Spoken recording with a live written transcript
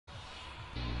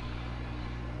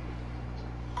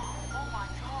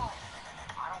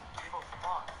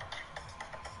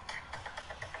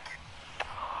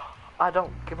I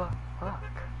don't give a fuck.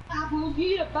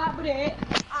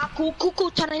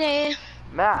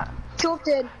 Matt,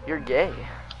 you're gay.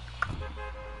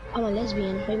 I'm a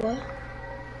lesbian. Wait, what?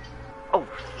 Oh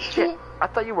shit! I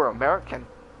thought you were American.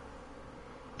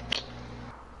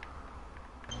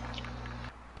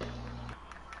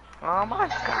 Oh my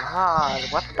god!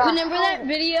 What the? Remember that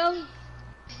video?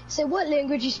 Say what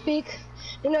language you speak?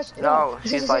 No,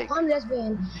 she's like, I'm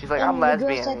lesbian. She's like, And I'm the girl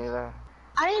lesbian. said,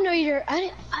 I didn't know you're.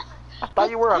 I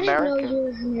thought you were American. I didn't know you were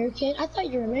American. I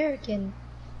thought you were American.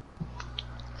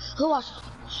 Who watch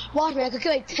me? I could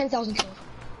kill like 10,000 kills.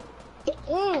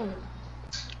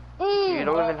 You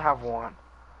don't even have one.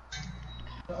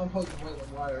 I'm poking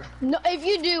with a wire. No, if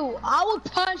you do, I will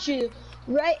punch you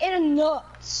right in the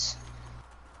nuts.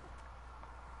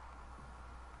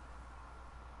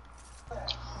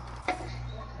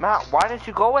 Matt, why didn't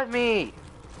you go with me?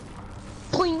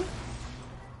 Point.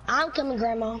 I'm coming,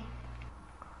 Grandma.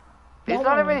 He's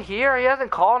not even here. He hasn't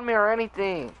called me or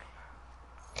anything.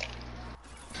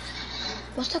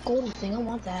 What's that golden thing? I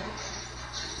want that.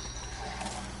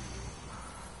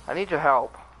 I need your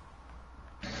help.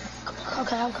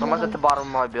 Okay, I'm coming. Someone's at the bottom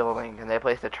of my building and they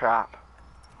placed a trap.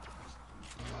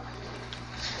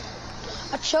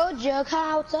 I showed you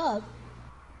how it's up.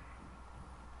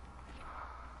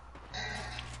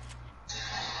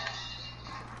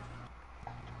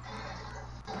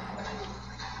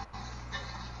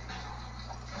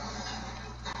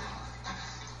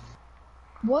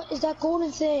 What is that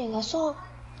golden thing? I saw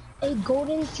a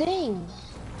golden thing.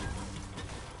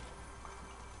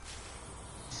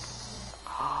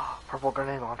 Purple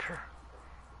grenade launcher.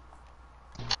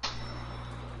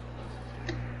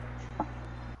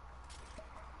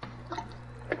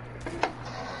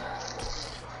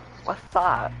 What's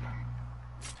that?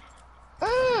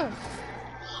 I'm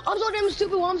so damn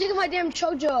stupid. Well, I'm taking my damn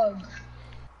chug jug.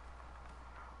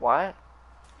 What?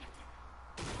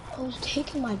 I was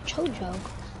taking my chug jug.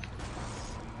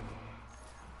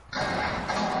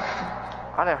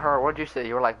 I didn't hear. What'd you say?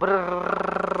 You were like.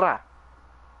 Brrrr.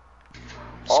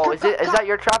 Oh, is that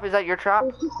your trap? Is that your trap?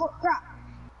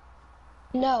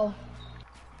 No.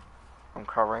 I'm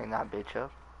covering that bitch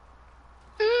up.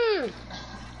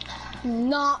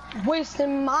 Not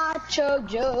wasting my chug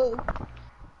jug.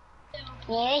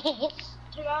 Tomorrow I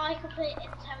can play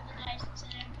Attack of the Dice instead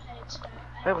of playing Snow.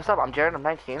 Hey, what's up? I'm Jared. I'm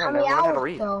 19. I never learned how to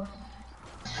read.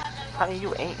 Honey,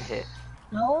 you ain't hit.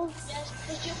 No? Yes,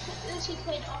 because you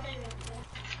played all day with me.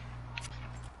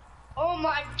 Oh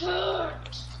my god!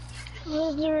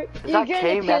 Is that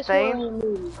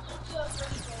K-methane?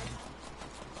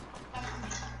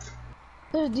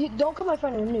 Don't call my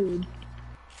friend a nude.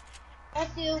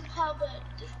 Matthew, how about...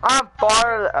 I'm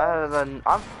far than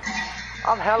I'm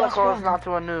hella close not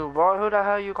to a noob, boy. Who the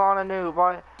hell you calling a noob,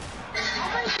 boy? Oh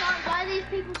my god, why are these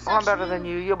people so I'm better than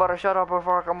you. You better shut up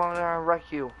before I come over there and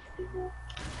wreck you.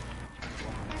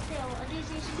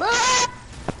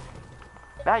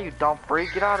 Now you dumb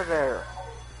freak, get out of there.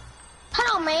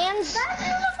 Hello, man. I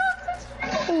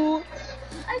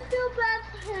feel bad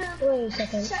for him. Wait a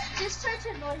second. Just try to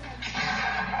annoy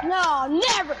him. No,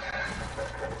 never.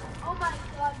 Oh my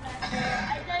god, Matthew. I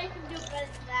know you can do better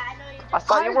than that. I know you do. I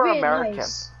thought you were being American.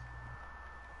 Nice.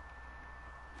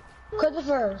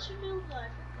 Christopher.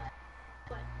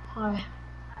 Hi.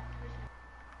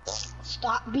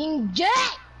 Stop being gay.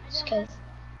 Just kidding.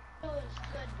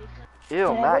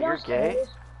 Ew, Matt, you're gay?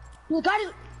 You got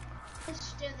it.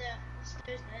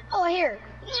 Oh, here.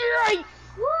 Yay!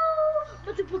 Woo!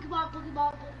 Put the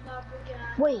Pokemon.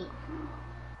 Wait.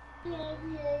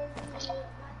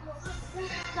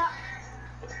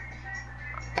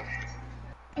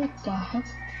 What the heck?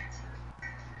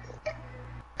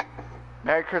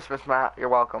 Merry Christmas, Matt. You're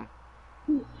welcome.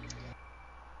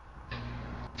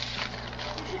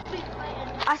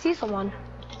 I see someone.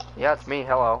 Yeah, it's me.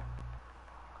 Hello.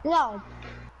 No.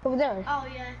 Over there. Oh,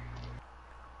 yeah.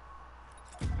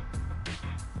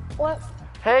 What?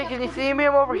 Hey, can you see me?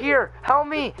 I'm over here. Help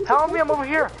me. Help me. I'm over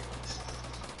here.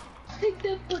 Take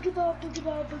that Pokemon.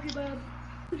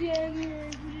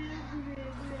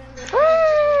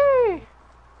 Hey!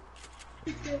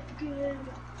 Take that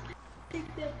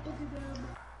Pokemon.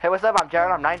 Hey, what's up? I'm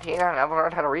Jared. I'm 19 and I never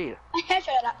learned how to read. My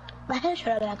headshot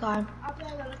at that guy. I'll play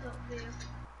another cup for you.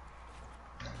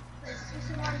 This is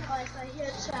one place I hear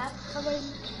chat.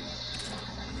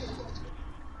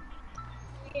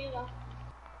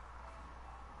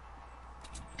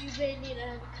 You really need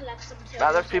to collect some materials.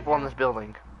 Now there's people in this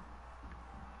building.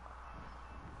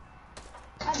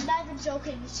 I'm not even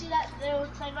joking. You see that little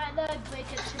thing right there?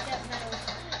 Break it to get metal.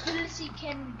 You literally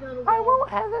can build a wall. I won't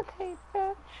hesitate,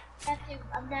 bitch. Matthew,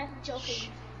 I'm not even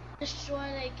joking.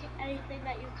 destroy like anything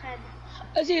that you can.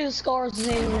 I see the scars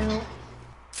hanging out.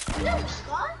 You know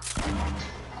Scott?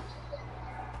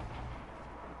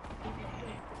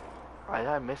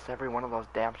 I missed every one of those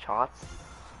damn shots.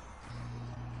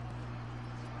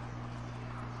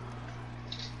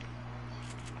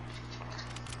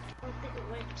 I don't think it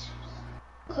went.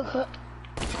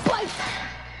 What?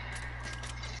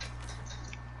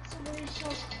 Somebody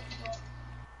shot it.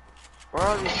 Where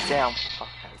are these damn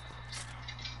fuckheads?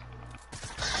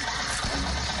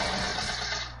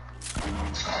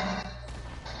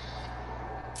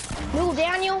 No,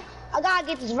 Daniel, I gotta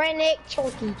get this redneck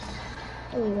turkey.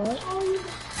 Oh, what?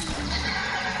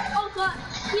 Oh god,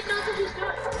 he knows what he's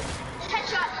doing.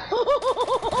 Headshot.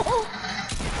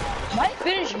 Might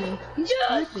finish me. He's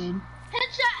stupid.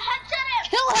 Headshot him.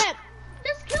 Kill him!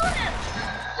 Just kill him.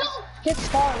 Kill. Hit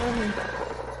Scar on him.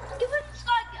 Give him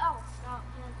Scott. Oh, no.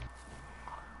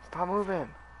 Stop moving.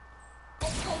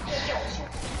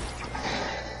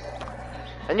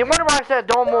 And you wonder why I said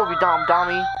don't move, you dumb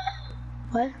dummy.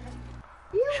 What?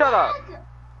 Shut up.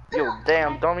 You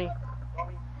damn dummy.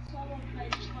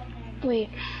 Wait,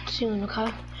 soon,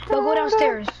 okay? We'll go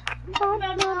downstairs.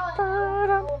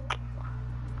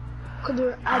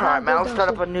 Alright, man, let's start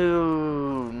up a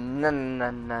new... No.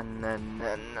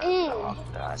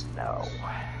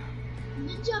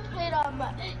 Ninja played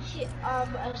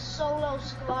a solo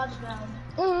squad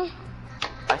round.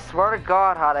 I swear to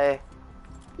God, Hade.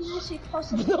 He actually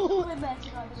posted it. There's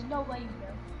no way you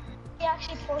know. He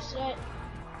actually posted it.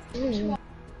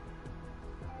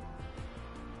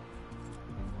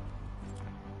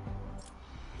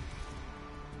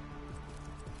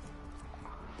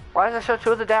 Why does it show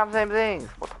two of the damn same things?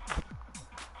 What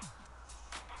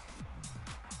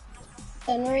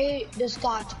the Henry just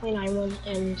got 29 ones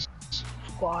in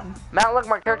squad. Matt, look,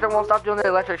 my character won't stop doing the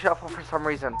electric shuffle for some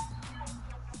reason.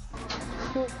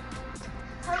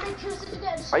 How many kills did you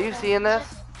get? Are you seeing this?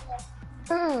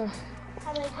 How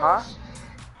many Huh?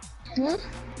 kills?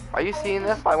 Are you seeing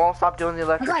this? I won't stop doing the I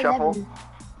electric got shuffle.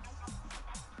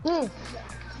 11.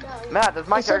 Matt, does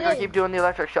my Yes, it character is. keep doing the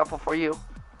electric shuffle for you?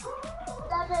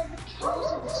 11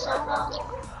 kills in the solo.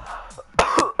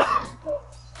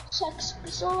 Check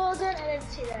solo again. I didn't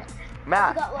see that. I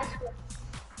Matt, got one.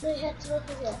 No, you had to look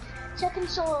at it. Check in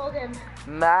solo again.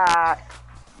 Matt,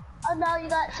 Oh no, you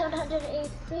got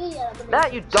 783 out of the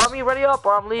Matt, you dummy, ready up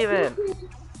or I'm leaving.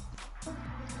 Oh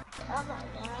my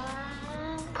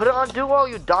god. Put it on duo,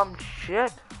 you dumb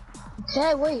shit.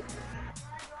 Hey, wait.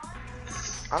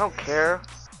 I don't care.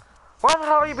 Why the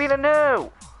hell are you being a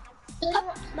noob?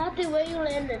 Matthew, where you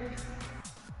landing?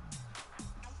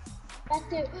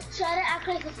 Matthew, try to act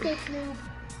like a fake noob.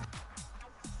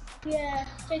 Yeah,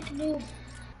 fake noob.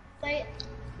 Wait.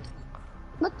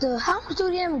 What the? How much do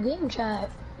we have in game chat?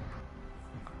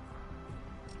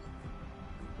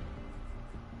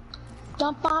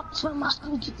 Dump up, so my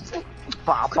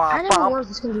Bop, I bop, never bop. worked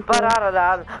this gonna be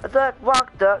Ba-da-da-da. A duck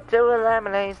walked up to a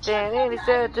lemonade stand and he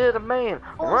said to the man,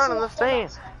 running the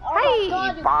stand, hey,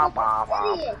 bop, bop,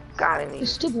 bop. Got any?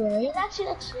 It's stupid, right? Actually,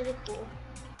 that's really cool.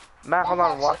 Matt, hold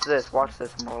on, watch this, watch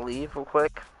this. I'm gonna leave real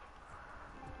quick.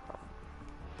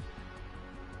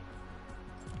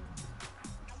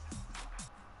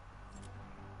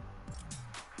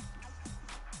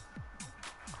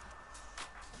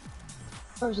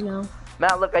 Where's now?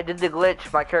 Matt, look, I did the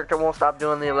glitch. My character won't stop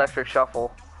doing the electric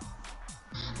shuffle.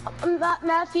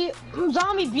 Matthew,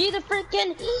 zombie, be the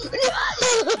freaking.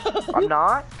 I'm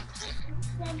not.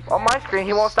 On my screen,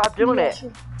 he won't stop doing it.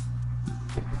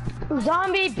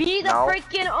 Zombie, be the No.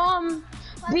 freaking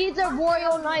be the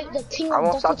royal knight, the king. I of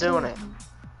won't Dusty stop doing it. Kingdom.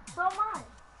 So am I.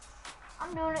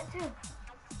 I'm doing it too.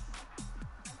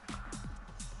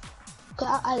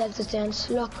 I like this dance.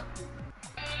 Look.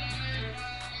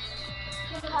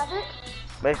 You have it?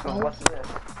 Mason, what's this?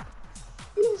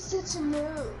 You're such a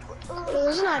noob.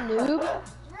 It's not noob.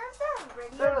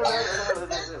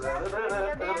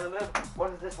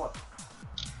 What is this one?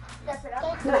 That's it.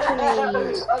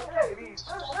 Please.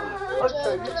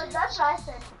 That's what I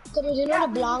said. Cause you know the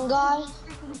blonde guy,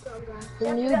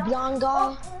 the new blonde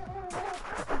guy.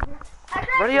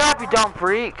 Ready up, you dumb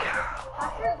freak.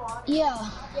 Yeah,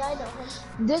 Yeah, I know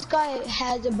him. this guy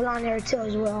has a blonde hair too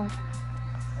as well.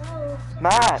 Oh.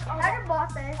 Matt. I just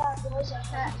bought this.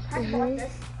 I bought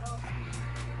this.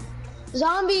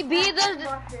 Zombie, be I the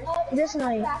bought this. this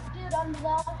night. That dude on the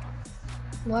left.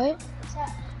 What?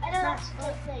 I know that's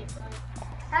the thing.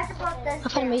 I just bought this. I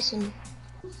found Mason.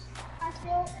 I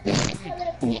feel.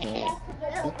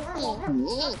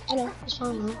 I know, it's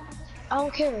fine. Man. I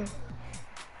don't care.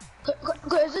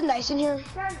 Is it nice in here?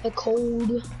 It's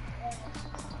cold.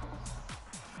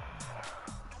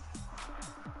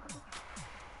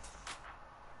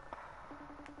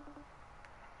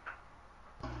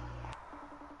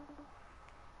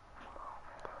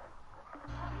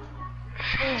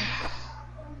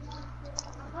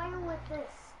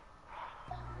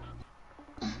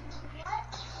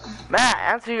 Matt,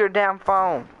 answer your damn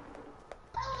phone.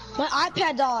 My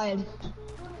iPad died.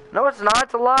 No, it's not.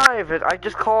 It's alive. I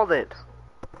just called it.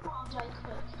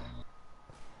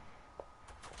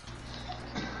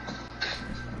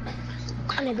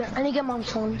 I need to get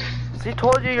mom's phone. See,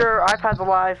 told you your iPad's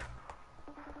alive.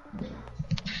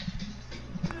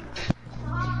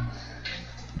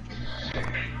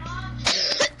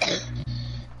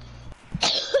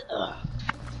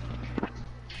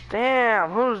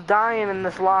 Damn, who's dying in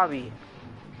this lobby?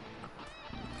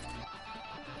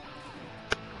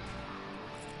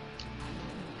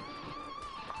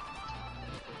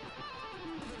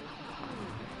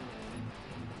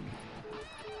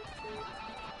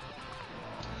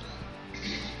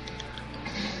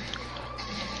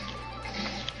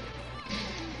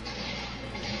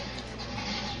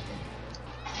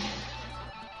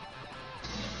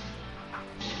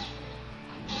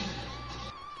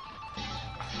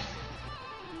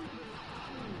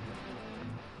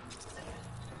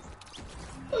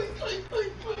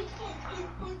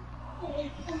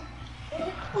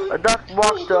 A duck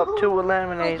walked up to a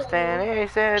lemonade stand and he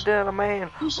said to the man,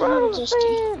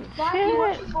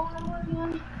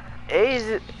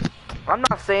 I'm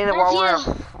not saying it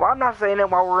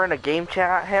while we're in a game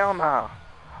chat. Hell no.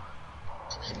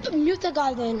 Mute the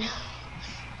guy then.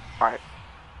 Alright.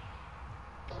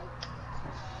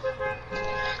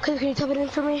 Can you type it in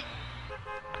for me?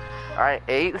 Alright,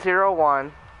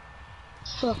 801.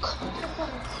 Look.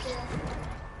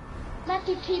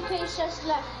 Matthew T-Pace just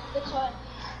left the cut.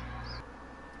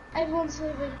 Everyone's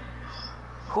leaving.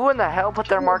 Who in the hell put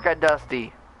their mark at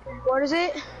Dusty? What is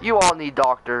it? You all need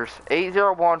doctors.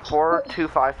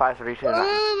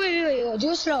 801-425-5329. Wait. Do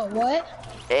it slow. What?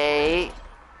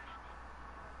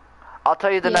 I'll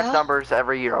tell you the next numbers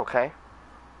every year, okay?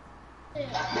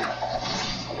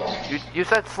 You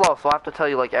said slow, so I have to tell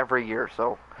you like every year,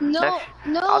 so. No.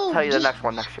 I'll tell you the next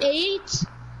one next year.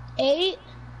 8 0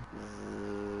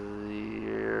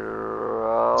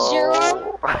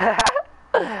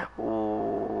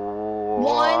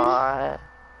 1.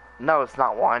 No, it's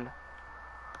not 1.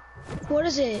 What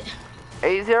is it?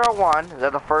 801.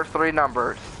 They're the first 3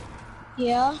 numbers.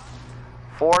 Yeah.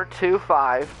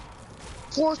 425.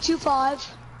 425.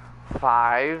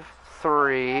 5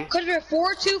 3. Could there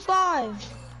 425?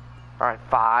 All right,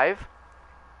 5.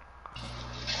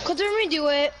 Could there me do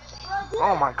it?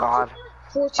 Oh my God.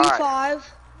 425.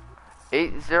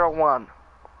 801.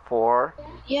 4.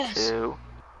 Yes. 2.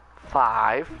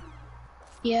 5.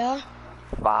 Yeah.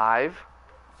 5.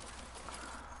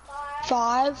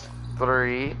 5.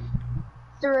 3.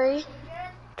 3.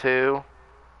 2.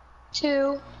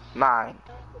 2. 9.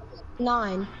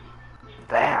 9.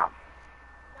 Damn.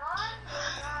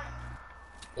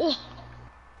 Ugh.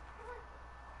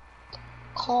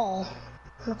 Call.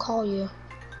 I'm gonna call you.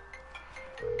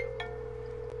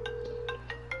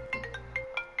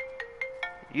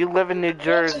 You live in New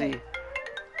Jersey.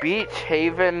 Beach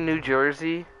Haven, New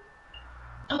Jersey.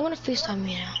 I'm gonna FaceTime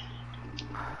you now.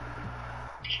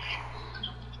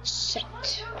 Set.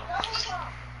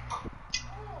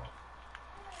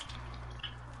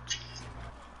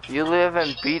 You live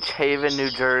in Beach Haven,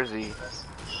 New Jersey.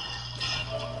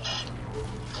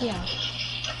 Yeah.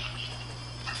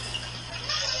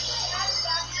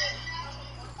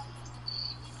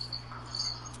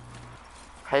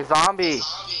 Hey, zombie.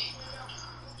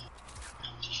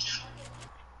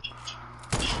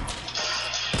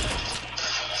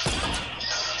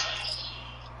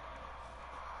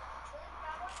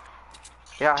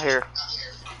 Yeah, here.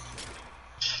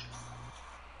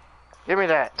 Give me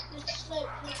that.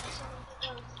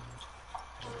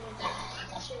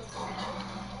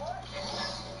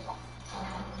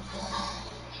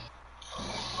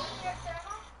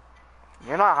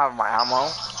 You're not having my ammo.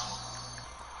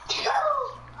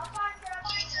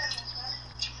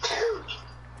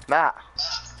 Matt.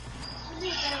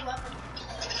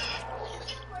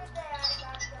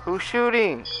 Who's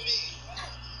shooting?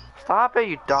 Stop it,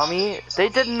 you dummy. They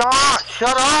did not.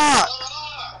 Shut up.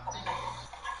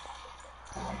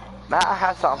 Matt, I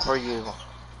have something for you.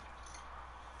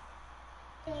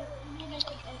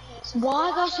 Why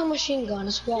I got some machine gun?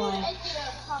 That's why.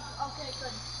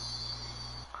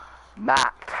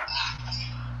 Matt,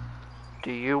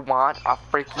 do you want a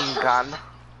freaking gun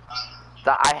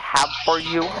that I have for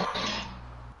you?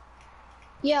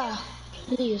 Yeah,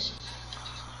 please.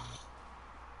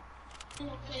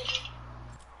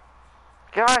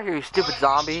 Get out of here, you stupid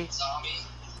zombie.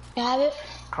 You have it?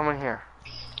 Come in here.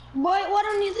 Why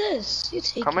don't you need this? You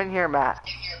take Come it. in here, Matt.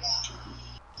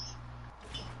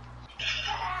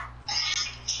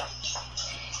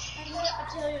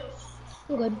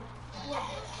 I'm good.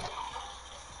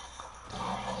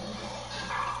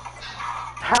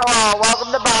 Hello,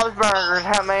 welcome to Bob's Burgers.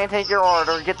 How may I take your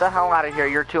order? Get the hell out of here.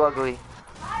 You're too ugly.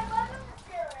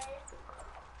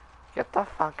 Get the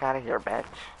fuck out of here, bitch.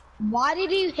 Why did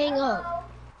you hang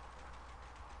up?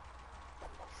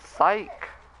 Psych.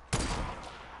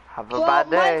 Have a bad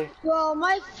day.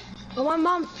 My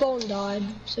mom's phone died,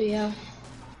 so yeah.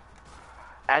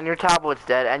 And your tablet's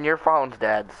dead, and your phone's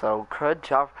dead, so good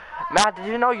job. Matt, did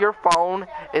you know your phone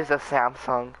is a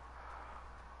Samsung?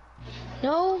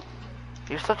 No,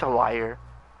 You're such a liar.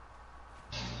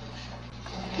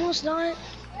 no, it's not.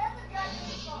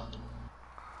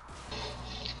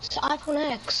 It's the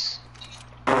iPhone X.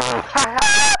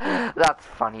 That's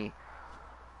funny.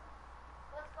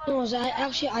 No, it's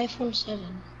actually iPhone 7.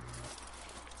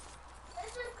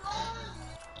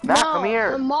 Matt, No, come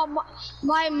here.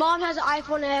 My mom has an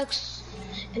iPhone X,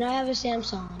 and I have a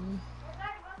Samsung.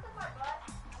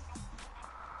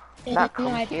 And Matt, an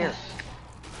come iPad. here.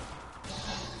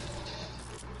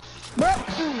 Bro,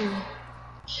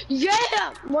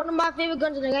 yeah, one of my favorite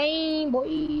guns in the game, boy.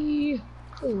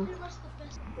 Ooh.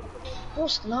 No,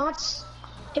 it's not.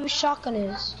 It was shotgun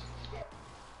is.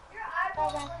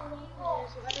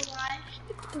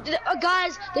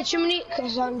 Guys, the chimney.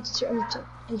 Cause I'm to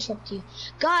interrupt you.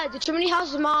 Guys, the chimney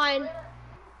house is mine.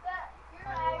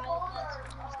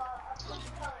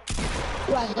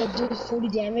 What? I do 40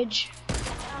 damage.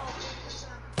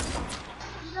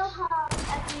 You know how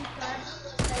every gun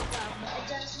it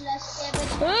does less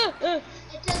damage.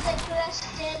 It does like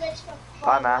less damage from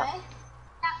far Bye, Matt. away.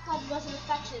 That gun wasn't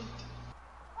affected.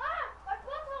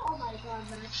 Oh my god,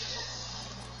 man.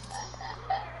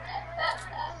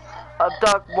 A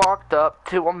duck walked up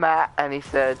to a mat and he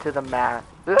said to the mat,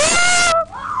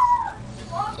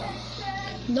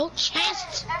 No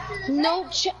chest. After this, No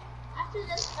chest. After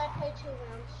this, I play 2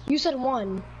 rounds. You said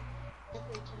one. I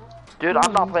play 2. dude,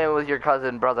 I'm not playing with your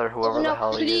cousin, brother, whoever No, the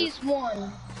hell he is. please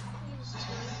one. Please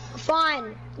 2.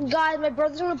 Fine, guys. My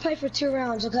brother's gonna play for 2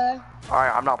 rounds. Okay.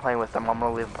 Alright, I'm not playing with them. I'm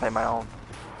gonna leave and play my own.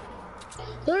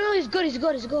 No, he's good. He's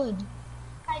good. He's good.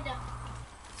 Kinda.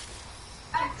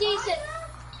 I'm decent.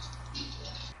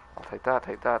 I'll take that,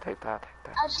 take that, take that, take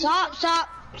that. I'm Stop. Stop.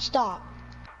 Stop.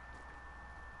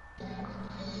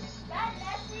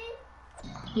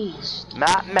 Please.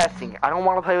 Not messing. I don't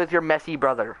want to play with your messy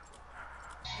brother.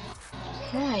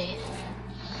 Why?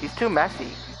 He's too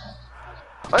messy.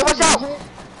 Wait, watch out!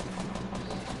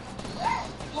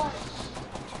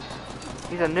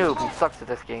 He's a noob. He sucks at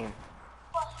this game.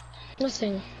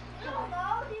 Nothing.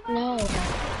 No.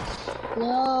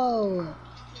 No.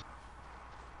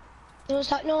 No,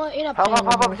 stop. No, you're not Help, playing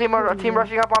help, help, anymore. help. Team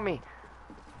rushing up on me.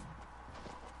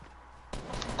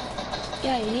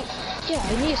 Yeah, you need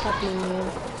to stop being mean.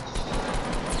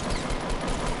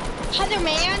 Hi there,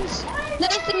 mans.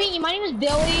 Nice to meet you. My name is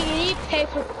Billy. You need to pay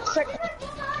for frick.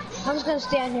 I'm just gonna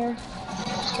stand here.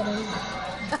 Just kidding.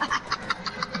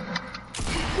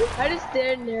 I just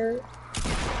stand there.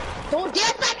 Don't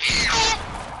dance like that!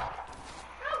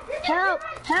 Help!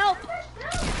 Help!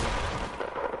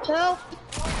 Help!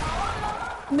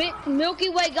 Milky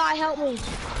Way guy, help me!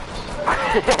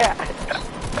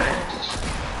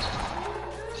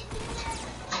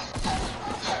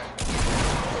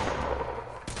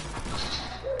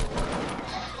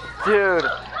 Dude,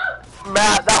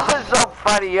 Matt, that was so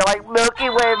funny. You're like Milky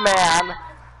Way man.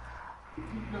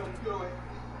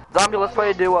 Zombie, let's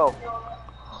play a duo.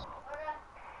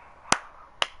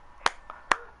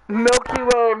 Milky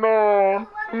Way man.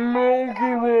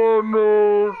 Milky Way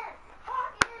man.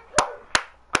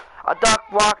 A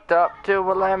duck walked up to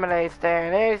a lemonade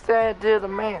stand and he said to the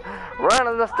man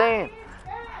running the stand,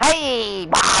 "Hey,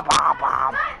 Bob, Bob,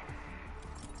 Bob."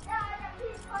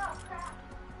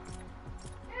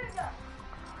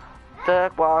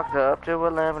 Duck walked up to a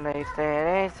lemonade stand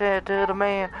and he said to the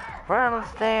man running the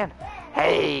stand,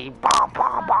 "Hey, Bob,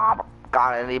 Bob, Bob,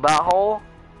 got any butthole?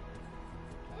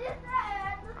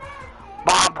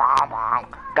 Bob, Bob,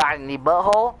 Bob, got any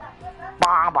butthole?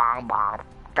 Bob, Bob, Bob,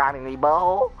 got any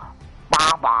butthole?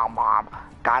 Bob, Bob, Bob,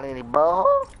 got any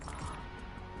butthole?"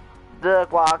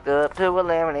 Duck walked up to a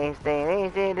lemonade stand and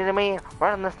he said to the man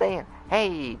running the stand,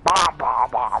 "Hey, Bob,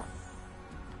 Bob, Bob."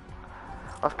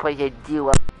 Let's play a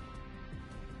duo.